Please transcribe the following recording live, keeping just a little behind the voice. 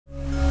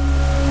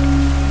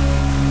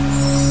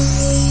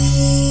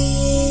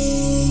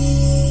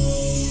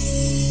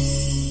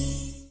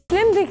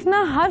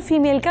हर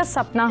female का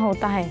सपना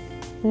होता है,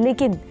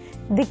 लेकिन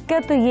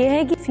दिक्कत तो ये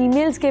है कि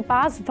फीमेल्स के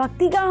पास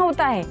वक्त ही कहाँ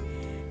होता है।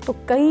 तो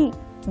कई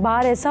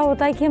बार ऐसा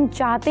होता है कि हम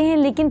चाहते हैं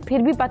लेकिन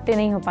फिर भी पत्ते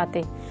नहीं हो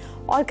पाते,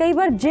 और कई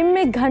बार जिम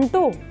में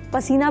घंटों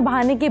पसीना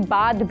बहाने के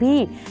बाद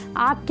भी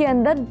आपके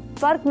अंदर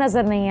फर्क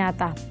नज़र नहीं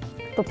आता।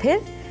 तो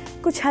फिर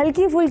कुछ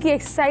हल्की फुल्की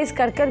एक्सरसाइज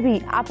कर भी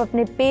आप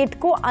अपने पेट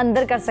को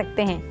अंदर कर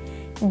सकते हैं।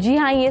 जी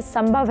हाँ, ये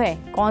संभव है।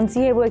 कौन सी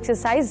है वो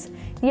एक्सरसाइज,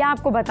 ये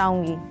आपको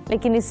बताऊंगी,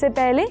 लेकिन इससे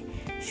पहले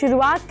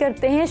शुरुआत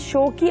करते हैं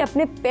शो की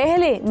अपने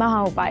पहले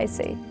महा उपाय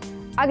से।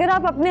 अगर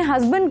आप अपने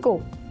हस्बैंड को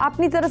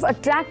अपनी तरफ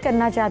अट्रैक्ट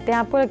करना चाहते हैं,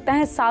 आपको लगता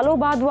है सालों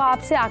बाद वो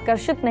आपसे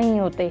आकर्षित नहीं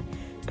होते,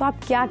 तो आप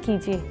क्या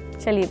कीजिए,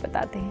 चलिए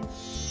बताते हैं।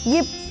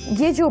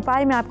 ये जो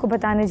उपाय मैं आपको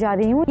बताने जा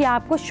रही हूँ, ये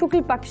आपको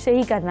शुक्ल पक्ष से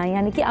ही करना है,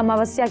 यानी कि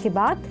अमावस्या के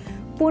बाद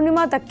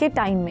पूर्णिमा तक के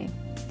टाइम में।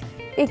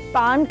 एक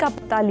पान का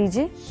पत्ता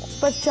लीजिए, उस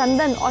पर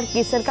चंदन और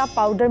केसर का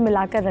पाउडर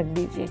मिलाकर रख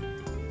दीजिए।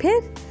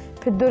 फिर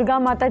दुर्गा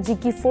माता जी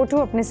की फोटो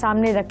अपने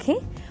सामने रखें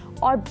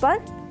और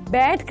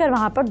बैठकर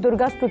वहां पर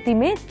दुर्गा स्तुति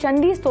में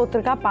चंडी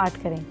स्तोत्र का पाठ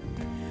करें।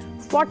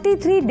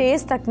 43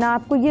 डेज तक ना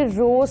आपको ये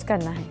रोज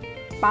करना है।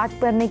 पाठ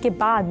करने के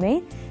बाद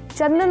में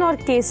चंदन और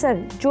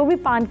केसर जो भी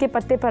पान के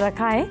पत्ते पर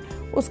रखा है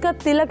उसका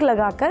तिलक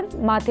लगाकर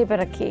माथे पर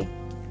रखिए,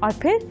 और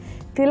फिर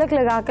तिलक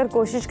लगाकर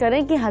कोशिश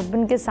करें कि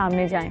हस्बैंड के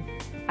सामने जाएं।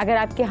 अगर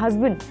आपके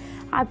हस्बैंड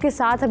आपके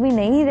साथ अभी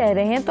नहीं रह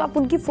रहे हैं तो आप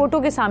उनकी फोटो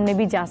के सामने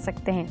भी जा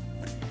सकते हैं।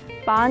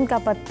 पान का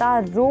पत्ता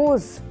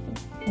रोज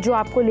जो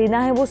आपको लेना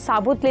है वो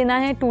साबुत लेना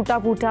है, टूटा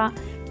फूटा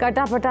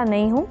कटा फटा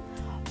नहीं हो,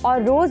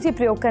 और रोज ये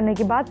प्रयोग करने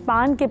के बाद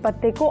पान के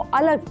पत्ते को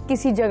अलग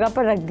किसी जगह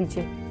पर रख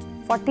दीजिए।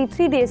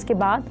 43 डेज के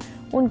बाद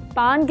उन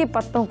पान के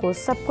पत्तों को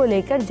सबको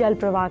लेकर जल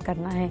प्रवाह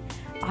करना है।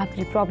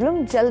 आपकी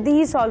प्रॉब्लम जल्दी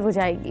ही सॉल्व हो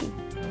जाएगी।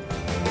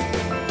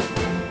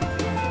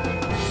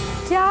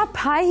 क्या आप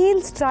हाई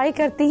हील्स ट्राई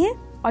करती हैं,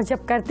 और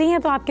जब करती हैं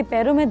तो आपके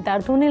पैरों में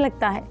दर्द होने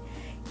लगता है?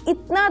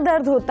 इतना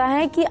दर्द होता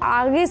है कि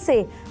आगे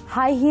से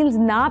हाई हील्स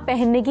ना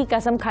पहनने की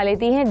कसम खा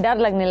लेती हैं, डर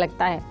लगने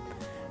लगता है।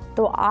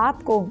 तो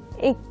आपको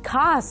एक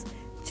खास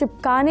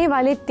चिपकाने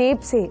वाले टेप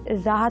से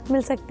राहत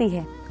मिल सकती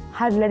है।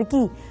 हर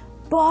लड़की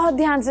बहुत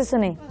ध्यान से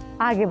सुने,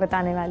 आगे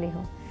बताने वाली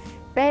हूँ।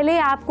 पहले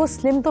आपको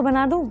स्लिम तो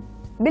बना दूं,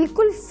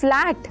 बिल्कुल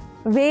फ्लैट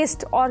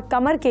वेस्ट और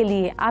कमर के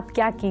लिए आप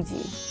क्या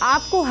कीजिए,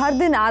 आपको हर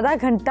दिन आधा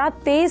घंटा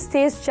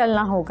तेज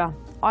चलना होगा।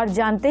 और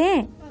जानते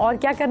हैं और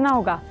क्या करना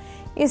होगा?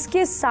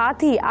 इसके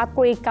साथ ही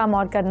आपको एक काम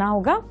और करना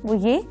होगा, वो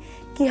ये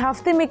कि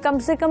हफ्ते में कम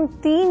से कम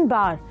 3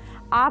 बार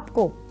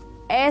आपको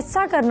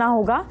ऐसा करना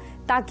होगा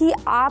ताकि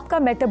आपका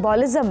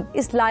मेटाबॉलिज्म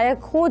इस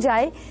लायक हो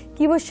जाए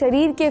कि वो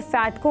शरीर के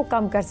फैट को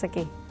कम कर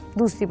सके।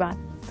 दूसरी बात,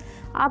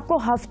 आपको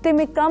हफ्ते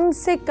में कम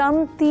से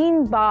कम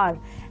 3 बार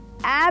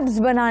एब्स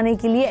बनाने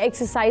के लिए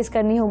एक्सरसाइज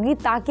करनी होगी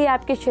ताकि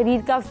आपके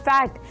शरीर का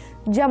फैट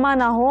जमा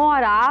ना हो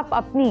और आप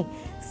अपनी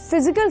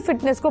फिजिकल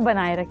फिटनेस को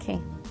बनाए रखें।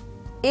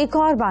 एक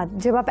और बात,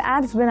 जब आप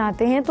एब्स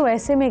बनाते हैं तो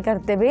ऐसे में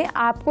करते हुए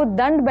आपको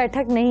दंड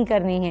बैठक नहीं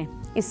करनी है।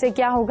 इससे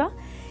क्या होगा?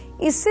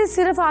 इससे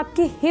सिर्फ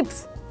आपकी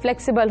हिप्स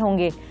फ्लेक्सिबल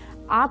होंगे,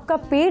 आपका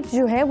पेट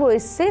जो है वो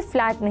इससे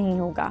फ्लैट नहीं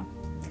होगा।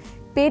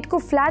 पेट को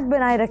फ्लैट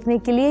बनाए रखने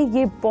के लिए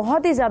ये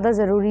बहुत ही ज़्यादा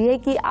ज़रूरी है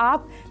कि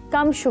आप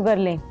कम शुगर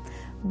लें।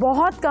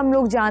 बहुत कम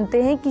लोग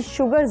जानते हैं कि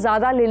शुगर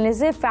ज़्यादा लेने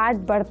से फैट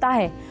बढ़ता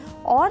है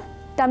और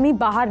टमी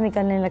बाहर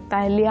निकलने लगता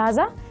है,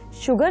 लिहाजा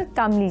शुगर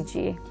कम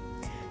लीजिए।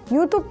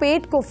 यूँ तो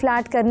पेट को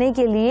फ्लैट करने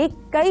के लिए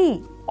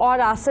कई और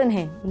आसन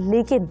हैं,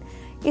 लेकिन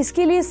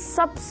इसके लिए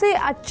सबसे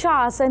अच्छा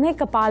आसन है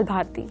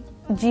कपालभाति।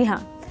 जी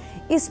हाँ,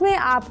 इसमें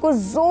आपको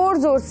जोर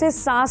जोर से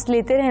सांस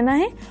लेते रहना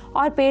है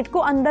और पेट को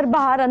अंदर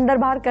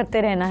बाहर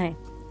करते रहना है।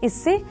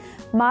 इससे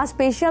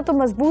मांसपेशियां तो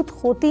मजबूत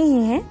होती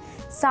ही हैं,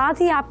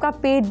 साथ ही आपका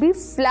पेट भी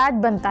फ्लैट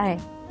बनता है।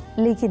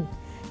 लेकिन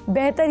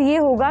बेहतर ये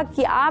होगा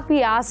कि आप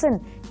ये आसन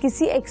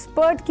किसी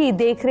एक्सपर्ट की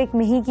देखरेख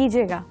में ही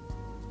कीजिएगा।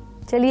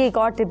 चलिए एक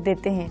और टिप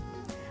देते हैं,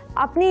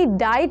 अपनी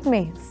डाइट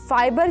में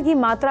फाइबर की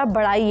मात्रा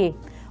बढ़ाइए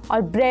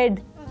और ब्रेड,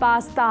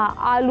 पास्ता,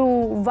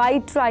 आलू,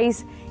 वाइट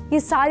राइस ये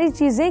सारी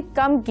चीज़ें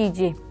कम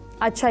कीजिए।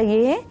 अच्छा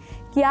ये है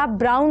कि आप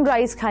ब्राउन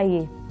राइस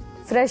खाइए।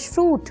 फ्रेश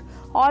फ्रूट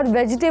और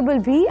वेजिटेबल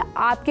भी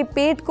आपके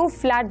पेट को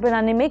फ्लैट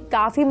बनाने में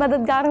काफ़ी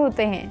मददगार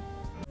होते हैं।